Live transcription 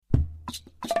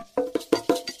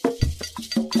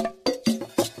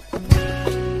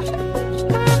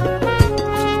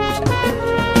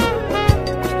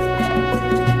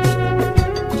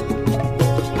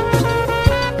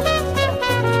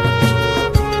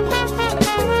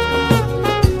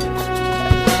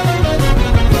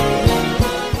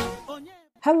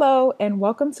and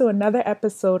welcome to another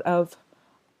episode of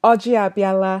Oji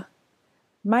Abiala.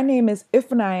 My name is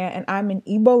Ifunaya, and I'm an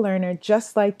Igbo learner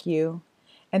just like you.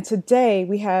 And today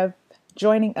we have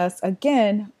joining us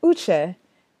again Uche.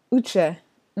 Uche,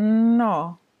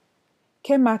 no,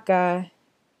 kemaka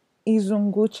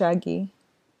izunguchagi.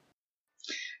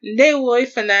 Ndewo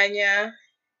Ifunanya,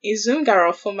 izu m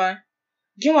gara ọfụma.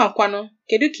 Gị nwakwanụ,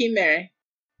 kedu ka ị mere?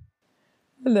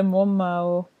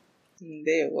 Lemoma.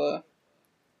 Ndewo.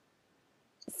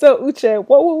 So Uche,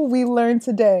 what will we learn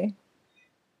today?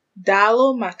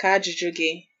 Daalụ maka ajụjụ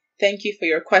gị. Thank you for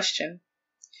your question.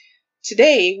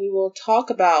 Today we will talk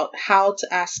about how to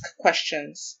ask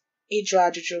questions. Ịjụ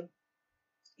ajụjụ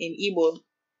in Igbo.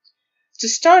 To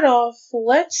start off,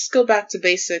 let's go back to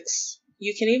basics.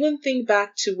 You can even think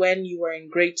back to when you were in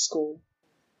grade school.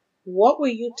 What were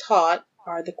you taught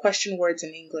are the question words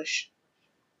in English?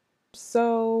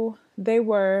 So they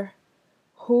were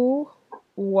who,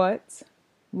 what,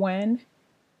 when,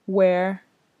 where,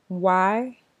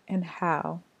 why, and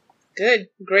how. Good,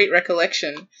 great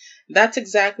recollection. That's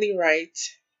exactly right.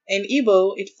 In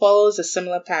Igbo, it follows a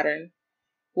similar pattern.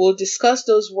 We'll discuss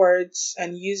those words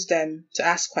and use them to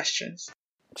ask questions.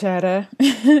 Chara,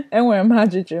 enwere m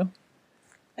ajụjụ.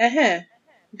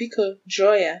 Biko,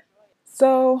 Joya.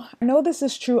 So I know this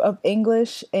is true of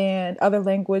English and other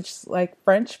languages like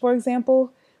French, for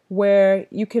example, where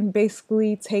you can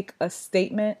basically take a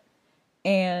statement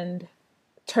and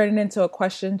turn it into a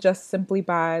question just simply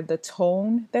by the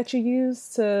tone that you use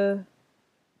to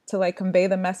like convey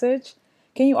the message.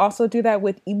 Can you also do that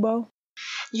with Igbo?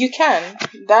 You can.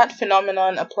 That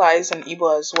phenomenon applies in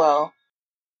Igbo as well.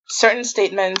 Certain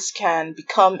statements can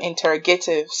become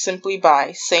interrogative simply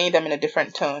by saying them in a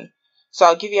different tone. So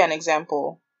I'll give you an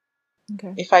example.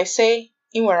 Okay. If I say,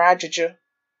 "Ị nwere ajụjụ,"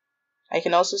 I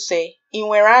can also say, "Ị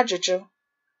nwere ajụjụ."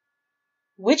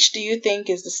 Which do you think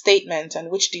is the statement and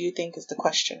which do you think is the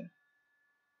question?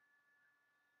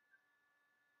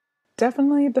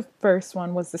 Definitely the first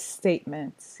one was the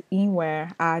statement, "Ị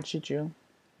nwere ajụjụ."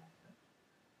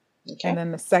 Okay. And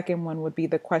then the second one would be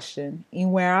the question, "Ị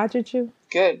nwere ajụjụ?"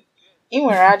 Good. Ị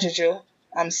nwere ajụjụ,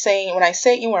 when I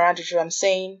say "Ị nwere ajụjụ," I'm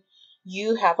saying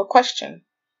you have a question.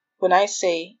 When I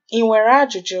say "Ị nwere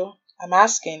ajụjụ," I'm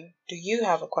asking, do you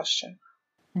have a question?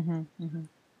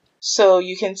 So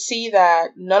you can see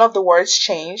that none of the words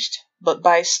changed, but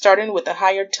by starting with a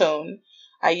higher tone,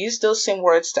 I use those same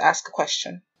words to ask a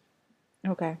question.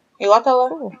 Okay.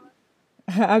 Cool.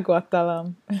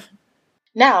 Agwatalam.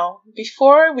 Now,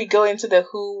 before we go into the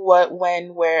who, what,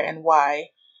 when, where, and why,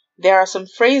 there are some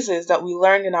phrases that we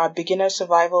learned in our beginner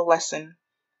survival lesson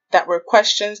that were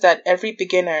questions that every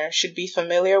beginner should be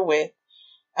familiar with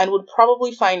and would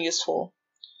probably find useful.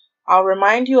 I'll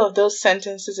remind you of those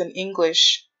sentences in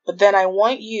English, but then I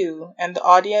want you and the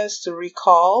audience to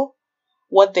recall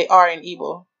what they are in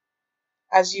Igbo.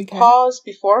 As you pause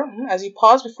before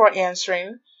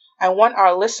answering, I want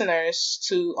our listeners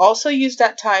to also use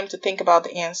that time to think about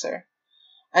the answer.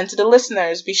 And to the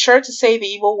listeners, be sure to say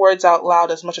the Igbo words out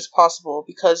loud as much as possible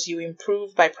because you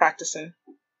improve by practicing.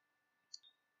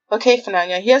 Okay,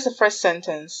 Fananya, here's the first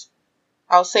sentence.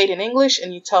 I'll say it in English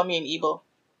and you tell me in Igbo.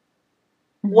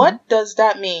 What does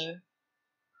that mean?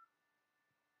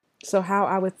 So how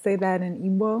I would say that in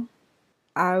Igbo,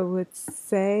 I would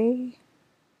say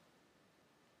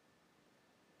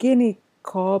Gịnị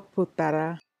ka ọ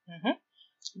pụtara?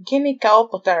 Gịnị ka ọ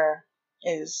pụtara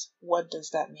is what does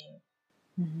that mean?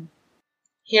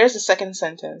 Here's the second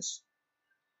sentence.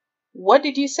 What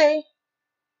did you say?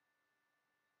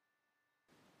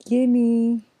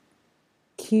 Gịnị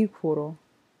ka ị kwuru?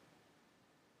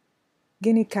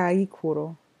 Gịnị ka ị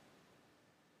kwuru?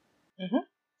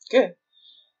 Good.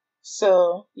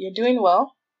 So you're doing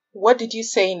well. What did you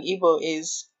say in Igbo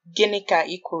is Gịnị ka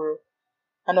ị kwuru?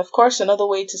 And of course, another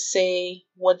way to say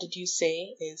what did you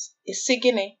say is Isi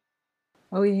gịnị?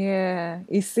 Oh yeah,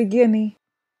 isi gịnị?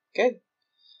 Good.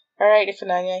 All right,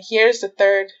 Ifunanya, here's the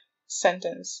third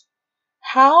sentence.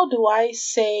 How do I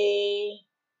say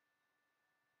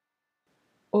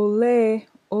Olee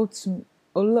otu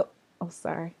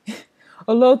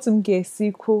m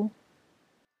ga-esi kwuo?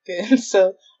 Good.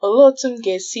 So, olee otu m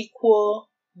ga-esi kwuo,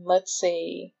 let's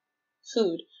say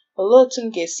food. Olee otu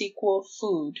m ga-esi kwuo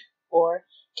food, or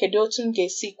kedu otu m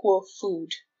ga-esi kwuo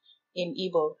food in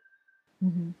Igbo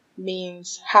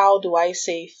means how do I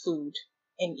say food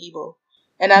in Igbo.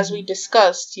 And as we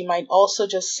discussed, you might also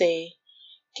just say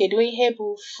kedu ihe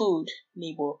bụ food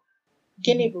n'Igbo.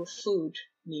 Gịnị bụ food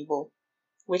n'Igbo,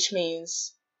 which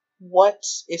means what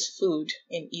is food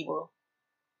in Igbo.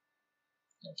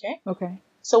 Okay. Okay.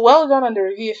 So well done on the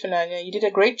review, Fananya. You did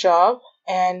a great job.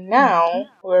 And now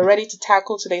we're ready to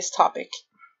tackle today's topic.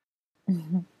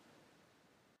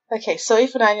 Okay, so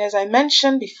Ifunanya, as I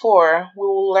mentioned before, we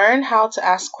will learn how to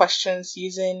ask questions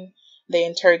using the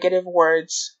interrogative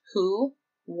words who,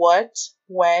 what,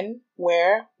 when,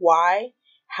 where, why,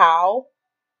 how,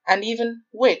 and even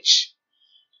which.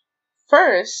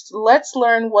 First, let's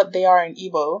learn what they are in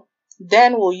Igbo.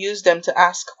 Then we'll use them to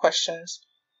ask questions.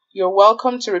 You're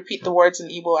welcome to repeat the words in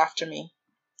Igbo after me.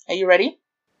 Are you ready?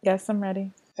 Yes, I'm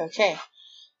ready. Okay,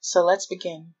 so let's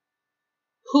begin.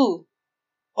 Who?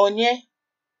 Onye.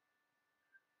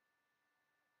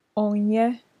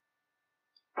 Onye.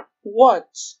 What?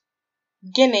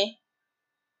 Gini.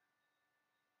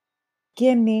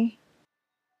 Guinea.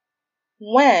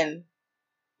 When?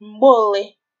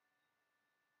 Mbole.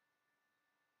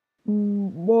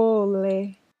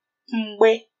 Mbole.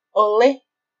 Mgbe. Ole.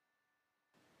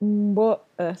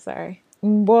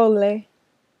 Mbole.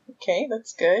 Okay,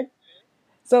 that's good.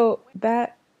 So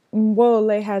that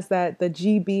Mbole has the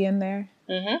GB in there.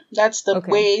 That's the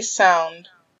way sound.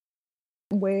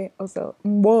 Way also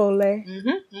Mbole.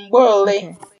 Mbole.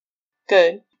 Okay.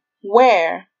 Good.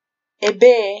 Where?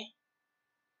 Ebe.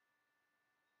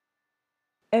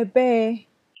 Ebe.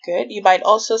 Good. You might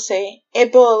also say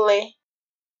ebole.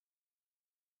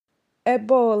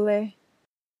 Ebole.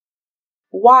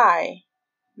 Why?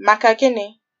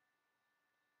 Makagini.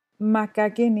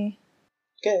 Makagini.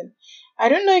 Good. I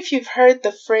don't know if you've heard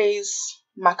the phrase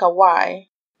makawai.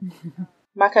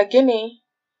 Makagini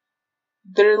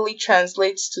literally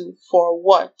translates to for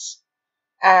what,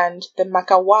 and the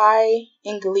Makawai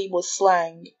Ingilibo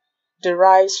slang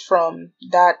derives from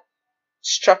that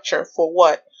structure for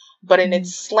what, but in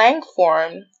its slang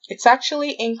form, it's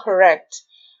actually incorrect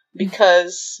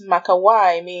because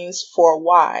Makawai means for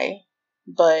why,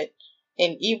 but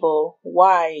in Igbo,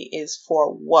 why is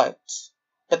for what.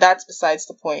 But that's besides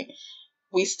the point.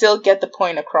 We still get the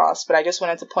point across, but I just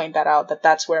wanted to point that out, that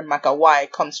that's where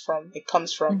Makawai comes from. It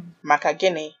comes from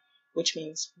Makagini, which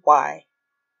means why.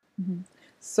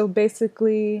 So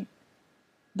basically,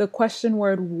 the question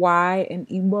word why in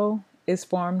Igbo is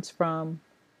formed from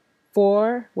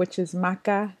for, which is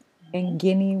maka, and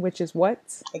guinea, which is what?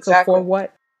 Exactly. So for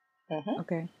what?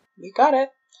 Okay. You got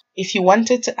it. If you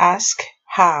wanted to ask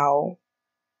how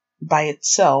by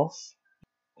itself,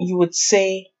 you would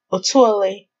say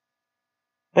otuole.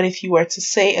 But if you were to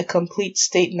say a complete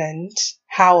statement,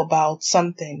 how about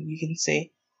something, you can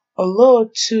say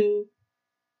olotu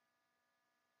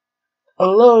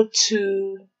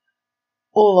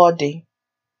olode.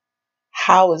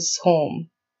 How is home?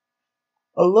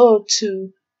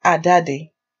 Olotu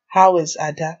adade. How is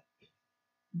Ada?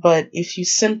 But if you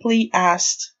simply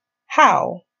asked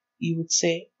how, you would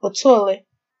say otuole.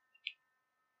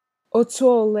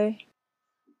 Otuole.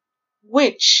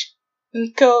 Which?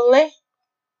 Nkole.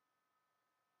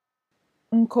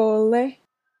 Nkole.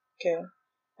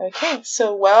 Okay,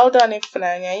 so well done,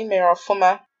 Ifunanya,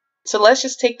 Merofuma. So let's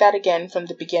just take that again from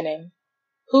the beginning.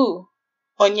 Who?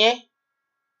 Onye.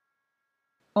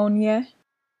 Onye.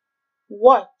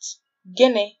 What?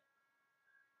 Gini.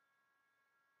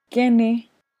 Guinea.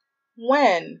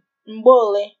 When?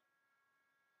 Mbole.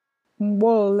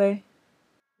 Mbole.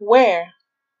 Where?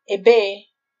 Ebe.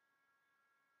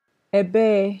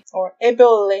 Ebe. Or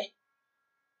ebeole.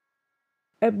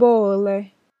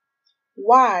 Ebole.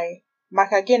 Why?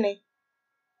 Makagini.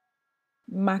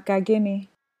 Makagini.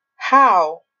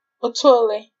 How?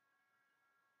 Otuole.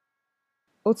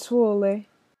 Otuole.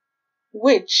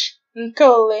 Which?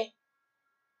 Nkole.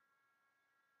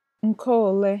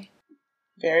 Nkole.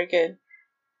 Very good.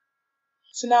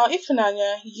 So now,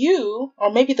 Ifunanya, you,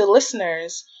 or maybe the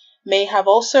listeners, may have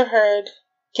also heard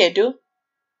kedu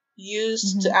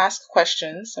used to ask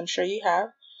questions. I'm sure you have.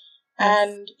 Yes.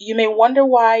 And you may wonder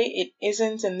why it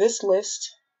isn't in this list,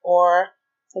 or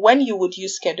when you would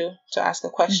use kedu to ask a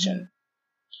question.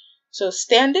 So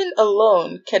standing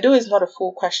alone, kedu is not a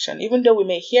full question, even though we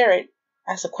may hear it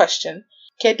as a question.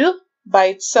 Kedu by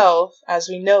itself, as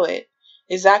we know it,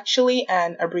 is actually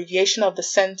an abbreviation of the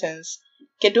sentence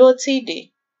kedu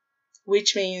otidi,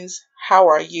 which means how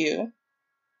are you,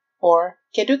 or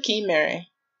kedu ki mere,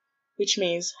 which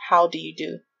means how do you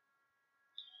do.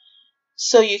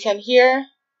 So you can hear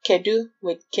kedu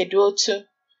with kedu otu.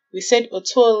 We said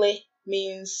otuole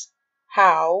means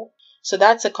how, so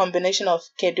that's a combination of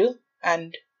kedu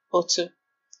and otu.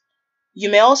 You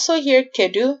may also hear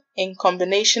kedu in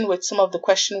combination with some of the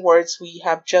question words we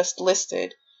have just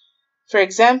listed. For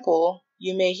example,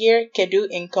 you may hear kedu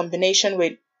in combination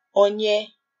with onye,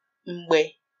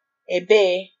 mgbe,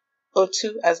 ebe,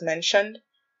 otu as mentioned,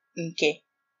 nke.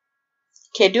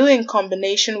 Kedu in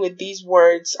combination with these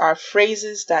words are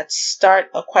phrases that start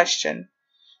a question.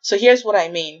 So here's what I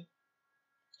mean.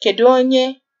 Kedu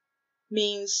onye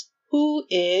means who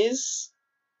is.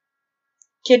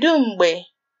 Kedu mgbe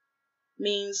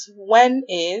means when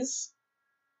is.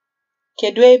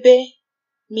 Kedu ebe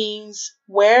means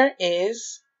where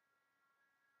is.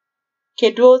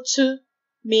 Kedu otu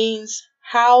means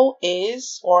how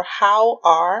is or how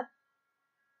are.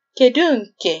 Kedu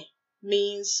nke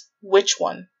means which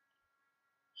one.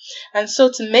 And so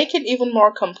to make it even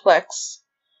more complex,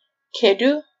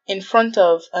 kedu in front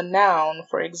of a noun,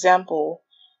 for example,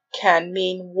 can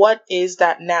mean what is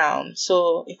that noun.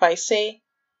 So if I say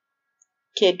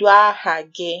kedu aha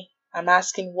gị, I'm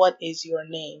asking what is your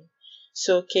name.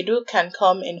 So kedu can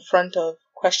come in front of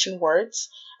question words,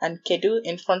 and kedu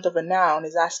in front of a noun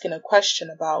is asking a question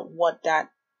about what that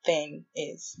thing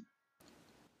is.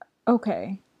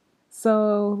 Okay,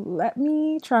 so let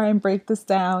me try and break this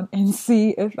down and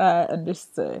see if I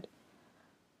understood.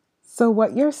 So,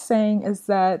 what you're saying is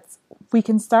that we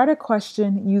can start a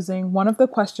question using one of the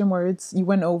question words you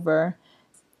went over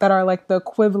that are like the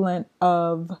equivalent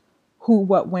of who,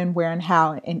 what, when, where, and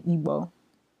how in Igbo.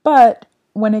 But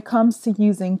when it comes to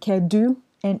using kedu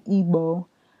and Igbo,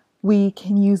 we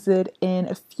can use it in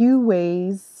a few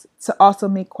ways to also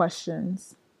make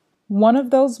questions. One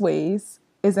of those ways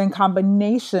is in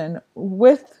combination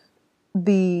with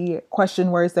the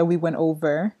question words that we went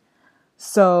over.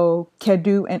 So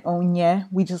kedu and onye,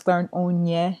 we just learned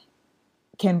onye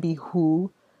can be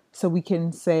who. So we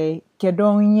can say kedu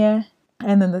onye.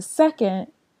 And then the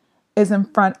second is in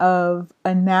front of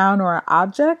a noun or an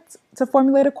object to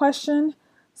formulate a question.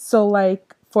 So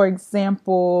like, for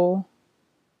example,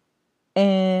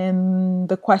 in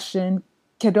the question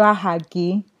kedu aha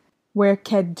gị, where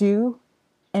kedu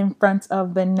in front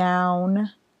of the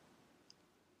noun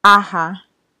aha,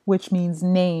 which means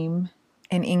name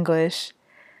in English.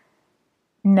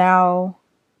 Now,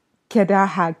 kedu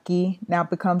aha gị now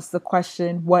becomes the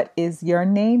question, what is your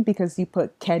name? Because you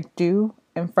put kedu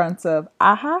in front of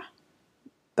aha,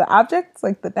 the object,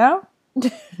 like the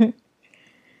noun.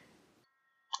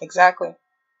 Exactly.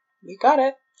 You got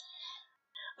it.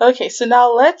 Okay, so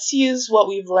now let's use what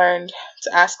we've learned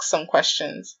to ask some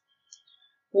questions.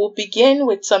 We'll begin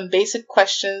with some basic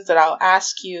questions that I'll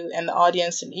ask you and the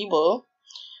audience in Igbo.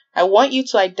 I want you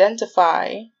to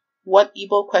identify what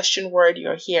Igbo question word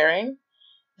you're hearing,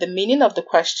 the meaning of the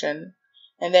question,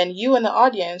 and then you and the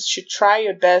audience should try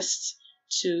your best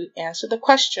to answer the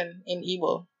question in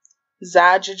Igbo.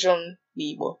 Zaa ajụjụ m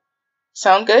n'Igbo.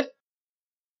 Sound good?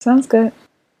 Sounds good.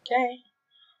 Okay,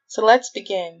 so let's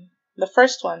begin. The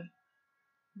first one.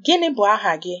 Gịnị bụ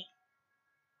aha gị?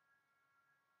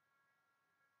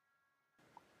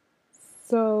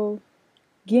 So,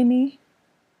 gini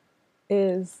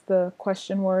is the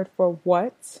question word for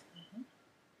what.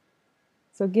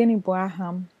 So, gini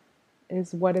buaham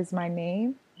is what is my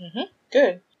name.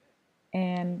 Good.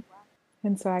 And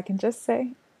so I can just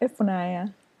say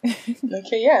Ifunanya.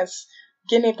 Okay, yes.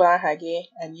 Gịnị bụ aha gị?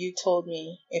 And you told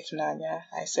me Ifunanya.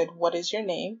 I said, what is your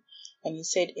name? And you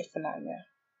said Ifunanya.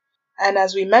 And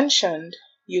as we mentioned,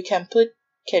 you can put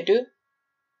kedu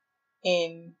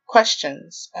in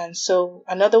questions. And so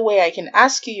another way I can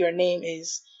ask you your name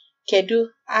is kedu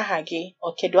aha gị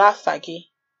or kedu afa gị.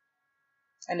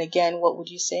 And again, what would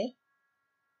you say?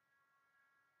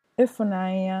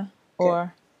 Ifunanya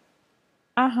or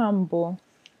Ahambo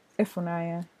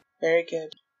Ifunanya. Very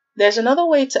good. There's another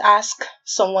way to ask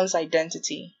someone's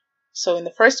identity. So in the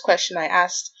first question, I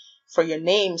asked for your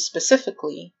name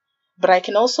specifically, but I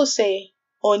can also say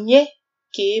onye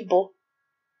kebo.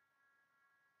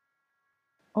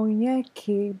 Onye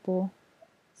kebo.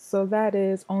 So that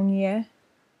is onye,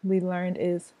 we learned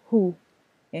is who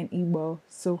in Igbo.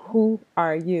 So who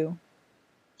are you?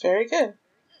 Very good.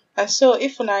 And so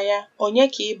Ifunanya, onye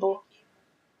kebo.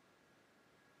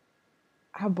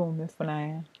 Abum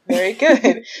Ifunanya. Very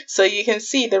good. So you can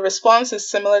see the response is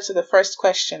similar to the first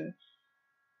question.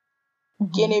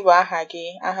 Gịnị bụ aha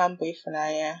gị? Aha m bụ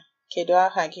Ifunanya. Kedu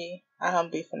aha gị? Aha m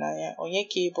bụ Ifunanya. Onye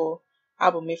ka ị bụ?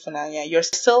 Abụ m Ifunanya. You're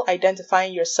still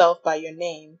identifying yourself by your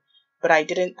name, but I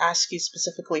didn't ask you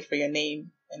specifically for your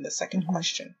name in the second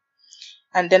question.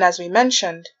 And then as we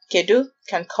mentioned, kedu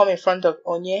can come in front of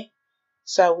onye.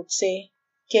 So I would say,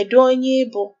 kedu onye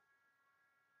ị bụ?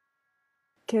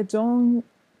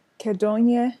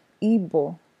 Kedonye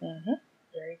Igbo.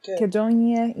 Very good.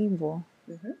 Kedonye Igbo.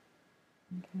 Okay.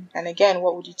 And again,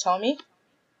 what would you tell me?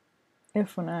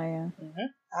 Ifunanya.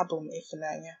 Abum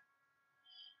Ifunanya.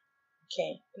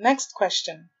 Okay, next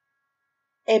question.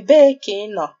 Ebee ka ị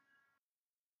nọ?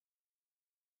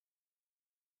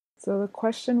 So the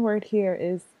question word here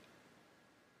is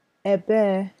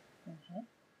ebe,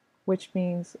 which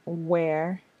means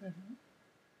where.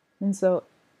 And so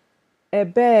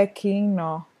ebe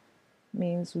kino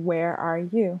means where are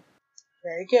you?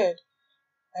 Very good.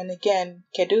 And again,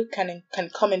 kedu can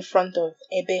come in front of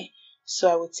ebe. So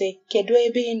I would say kedu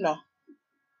ebe no.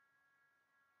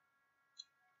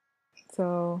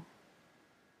 So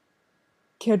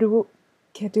kedu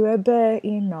ebe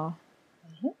ino.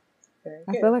 Very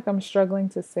I good. feel like I'm struggling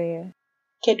to say it.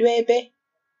 Kedu ebe?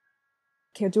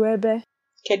 Kedu ebe?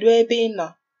 Kedu ebe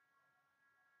no.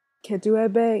 Kedu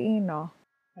ebe ino.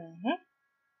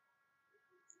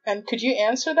 And could you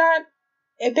answer that?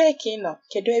 Ebe kino.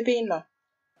 Kedu ebe no.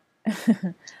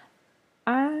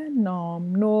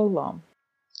 Anom n'ụlọ.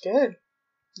 Good.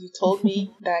 You told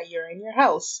me that you're in your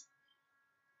house.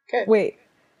 Good. Wait.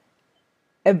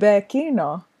 Ebe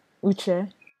kino,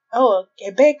 Uche? Oh,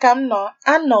 ebe ka m nọ?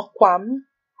 Anọkwa m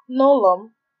n'ụlọ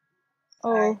m.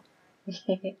 Oh.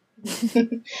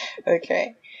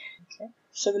 Okay.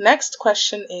 So the next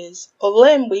question is,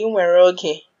 olee mgbe ị nwere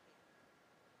oge?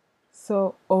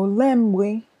 So, ole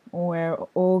mgbe nwere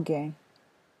oge?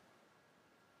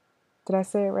 Did I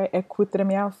say it right? Ekwutere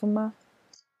m ya ọfụma?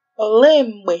 Olee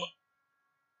mgbe?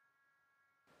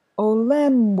 Ole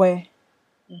mgbe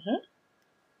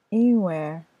ị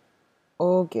nwere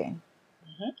oge?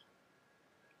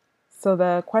 So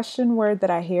the question word that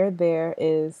I hear there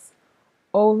is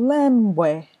ole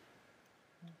mgbe,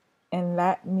 and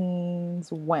that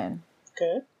means when.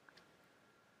 Good.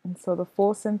 And so the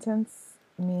full sentence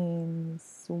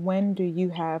means when do you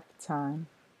have time?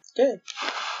 Good.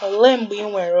 Ole mgbe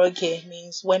ị nwere oge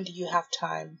means when do you have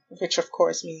time, which of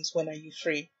course means when are you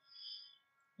free.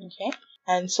 Okay.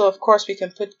 And so of course we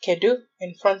can put kedu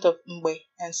in front of mgbe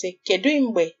and say kedu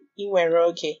mgbe ị nwere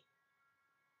oge?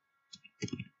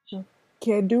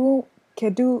 Kedu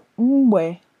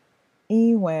mgbe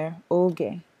ị nwere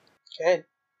oge? Good.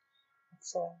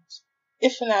 Excellent.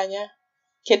 Ifunanya,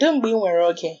 kedu mgbe ị nwere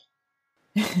oge?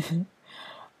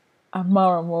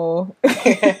 Amara m o.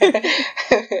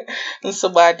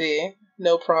 Nsogbu adịghị.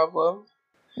 No problem.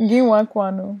 Gị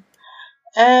nwakwanụ.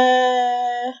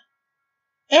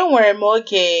 Enwere m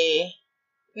oge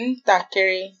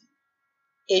ntakịrị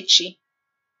echi.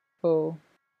 Oh.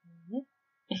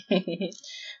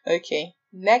 Okay,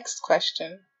 next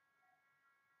question.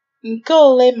 Nke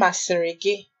ole masịrị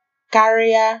gị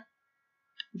karịa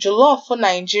jollof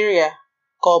Nigeria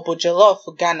ka ọ bụ jollof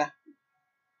Ghana?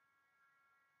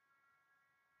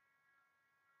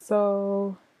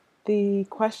 So the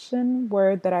question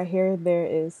word that I hear there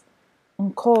is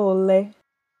nkole.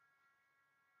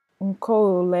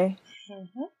 Nkole.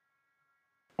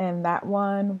 And that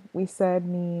one we said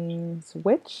means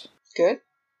which? Good.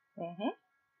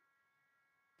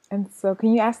 And so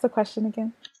can you ask the question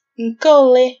again? Nke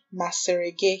ole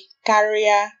masịrị gị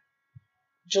karịa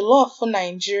jollof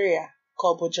Nigeria ka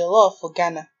ọ bụ jollof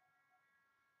Ghana?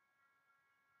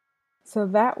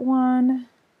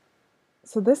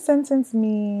 So this sentence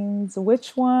means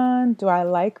which one do I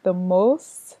like the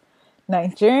most?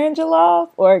 Nigerian jollof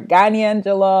or Ghanaian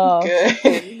jollof?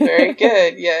 Good. Very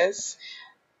good. Yes.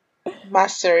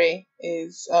 Masịrị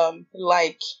is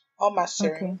like or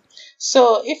masịrị. Okay.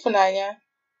 So Ifunanya,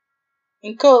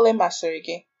 nke ole masịrị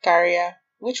gị karịa?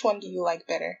 Which one do you like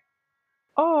better?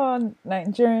 Oh,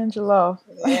 Nigerian jollof.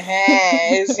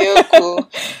 Eziokwu.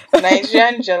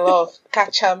 Nigerian jollof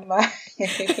kacha mma.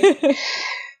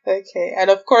 Okay,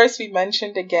 and of course we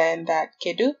mentioned again that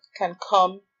kedu can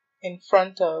come in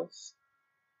front of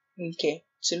nke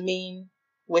to mean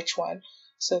which one.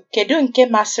 So kedu nke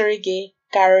masịrị gị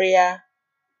karịa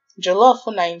jollof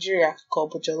Nigeria ka ọ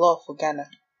bụ jollof Ghana?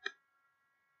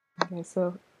 Okay,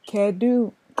 so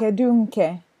kedu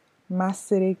nke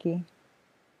masịrị gị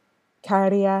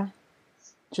karịa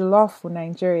jollof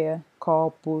Nigeria ka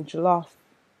ọ bụ jollof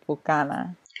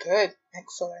Ghana? Good,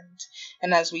 excellent.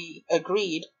 And as we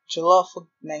agreed, jollof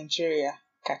Nigeria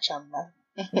kacha mma.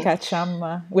 Kacha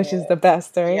mma, which is the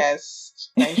best, right?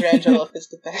 Yes, Nigerian jollof is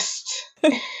the best.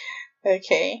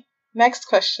 Okay, next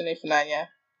question, Ifunanya.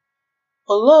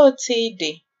 Olee otu ị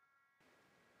dị?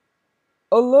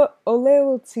 Olee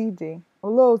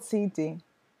otu ị dị?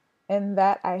 And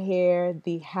that I hear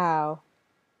the how.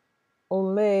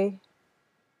 Ole.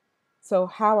 So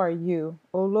how are you?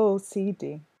 Olee otu ị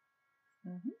dị?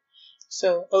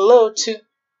 So olee otu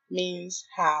means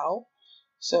how.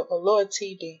 So olee otu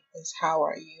ị dị is how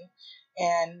are you?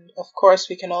 And of course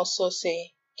we can also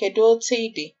say kedu otu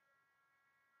ị dị?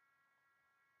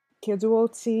 Kedu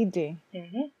otu ị dị?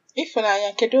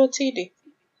 Ifunanya, kedu otu ị dị?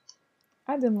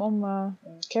 Adị m mma.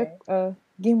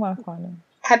 Gị nwakwanụ.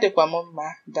 Adịkwa m mma,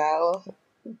 daalụ.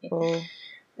 Oh.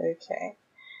 Okay.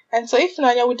 And so,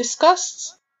 Ifunanya, we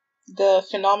discussed the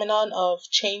phenomenon of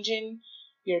changing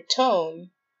your tone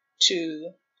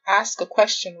to ask a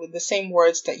question with the same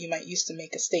words that you might use to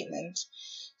make a statement.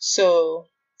 So,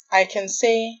 I can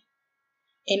say,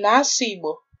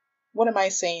 Inasibo. What am I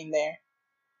saying there?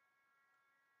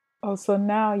 Oh, so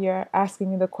now you're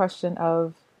asking me the question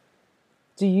of,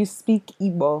 do you speak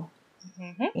Igbo?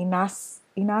 Mm-hmm.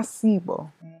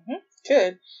 Inasibo. Mm-hmm.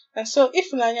 Good. And so,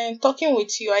 if Lanya, in talking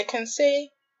with you, I can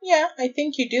say, yeah, I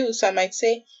think you do. So I might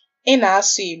say,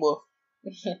 Inasibo.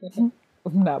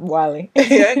 Not Wale.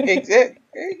 Yeah, exactly.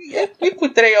 Yeah, we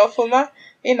put three off ma.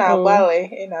 Oh,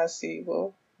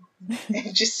 Inasibo.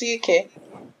 Just see, okay.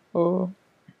 oh,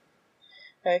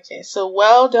 Okay, so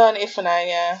well done,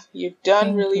 Ifunanya. You've done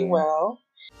thank really you. well.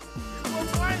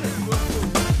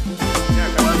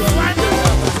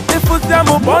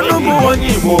 Ifutiamu bonu bu onye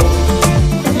Igbo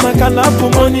maka na abụ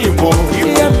m onye Igbo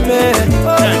ihe mme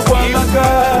Igbo amaka.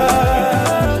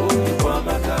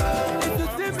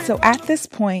 So at this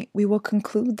point, we will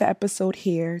conclude the episode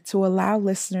here to allow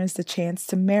listeners the chance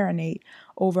to marinate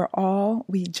over all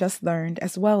we just learned,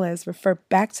 as well as refer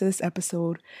back to this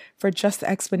episode for just the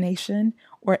explanation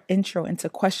or intro into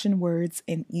question words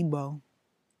in Igbo.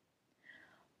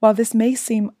 While this may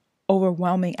seem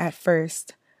overwhelming at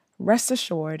first, rest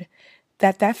assured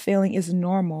that that feeling is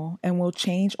normal and will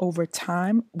change over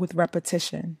time with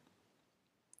repetition.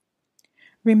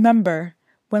 Remember,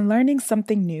 when learning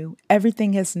something new,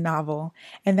 everything is novel,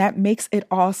 and that makes it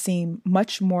all seem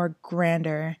much more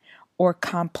grander or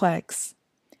complex.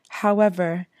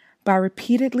 However, by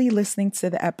repeatedly listening to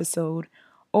the episode,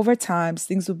 over time,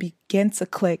 things will begin to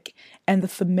click, and the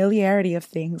familiarity of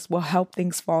things will help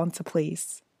things fall into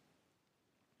place.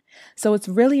 So it's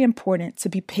really important to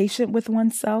be patient with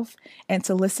oneself and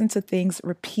to listen to things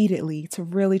repeatedly to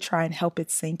really try and help it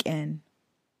sink in.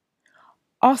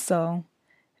 Also,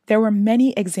 there were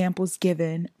many examples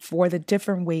given for the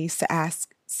different ways to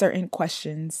ask certain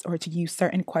questions or to use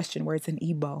certain question words in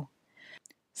Igbo.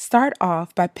 Start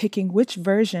off by picking which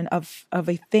version of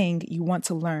a thing you want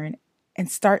to learn and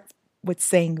start with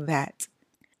saying that.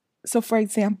 So, for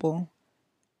example,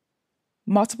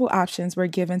 multiple options were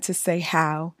given to say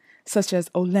how, such as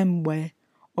olemwe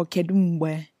or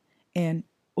kedumwe and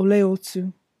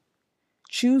oleotu.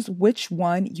 Choose which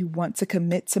one you want to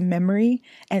commit to memory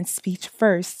and speech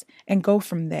first and go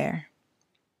from there.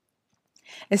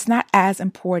 It's not as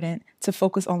important to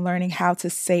focus on learning how to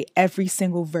say every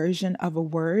single version of a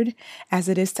word as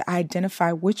it is to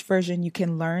identify which version you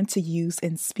can learn to use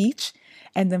in speech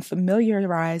and then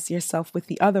familiarize yourself with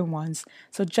the other ones.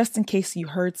 So just in case you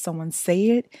heard someone say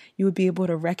it, you would be able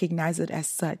to recognize it as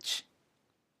such.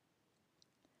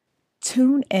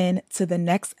 Tune in to the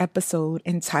next episode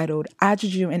entitled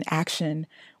Ajiju in Action,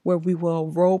 where we will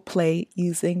role play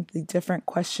using the different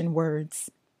question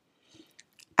words.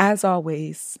 As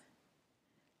always,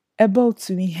 ebe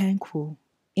otu ihe nkwu,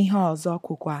 ihe ọzọ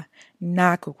kwukwa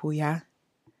n'akụkụ ya.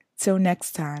 Till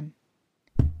next time,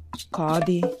 ka ọ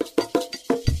dị.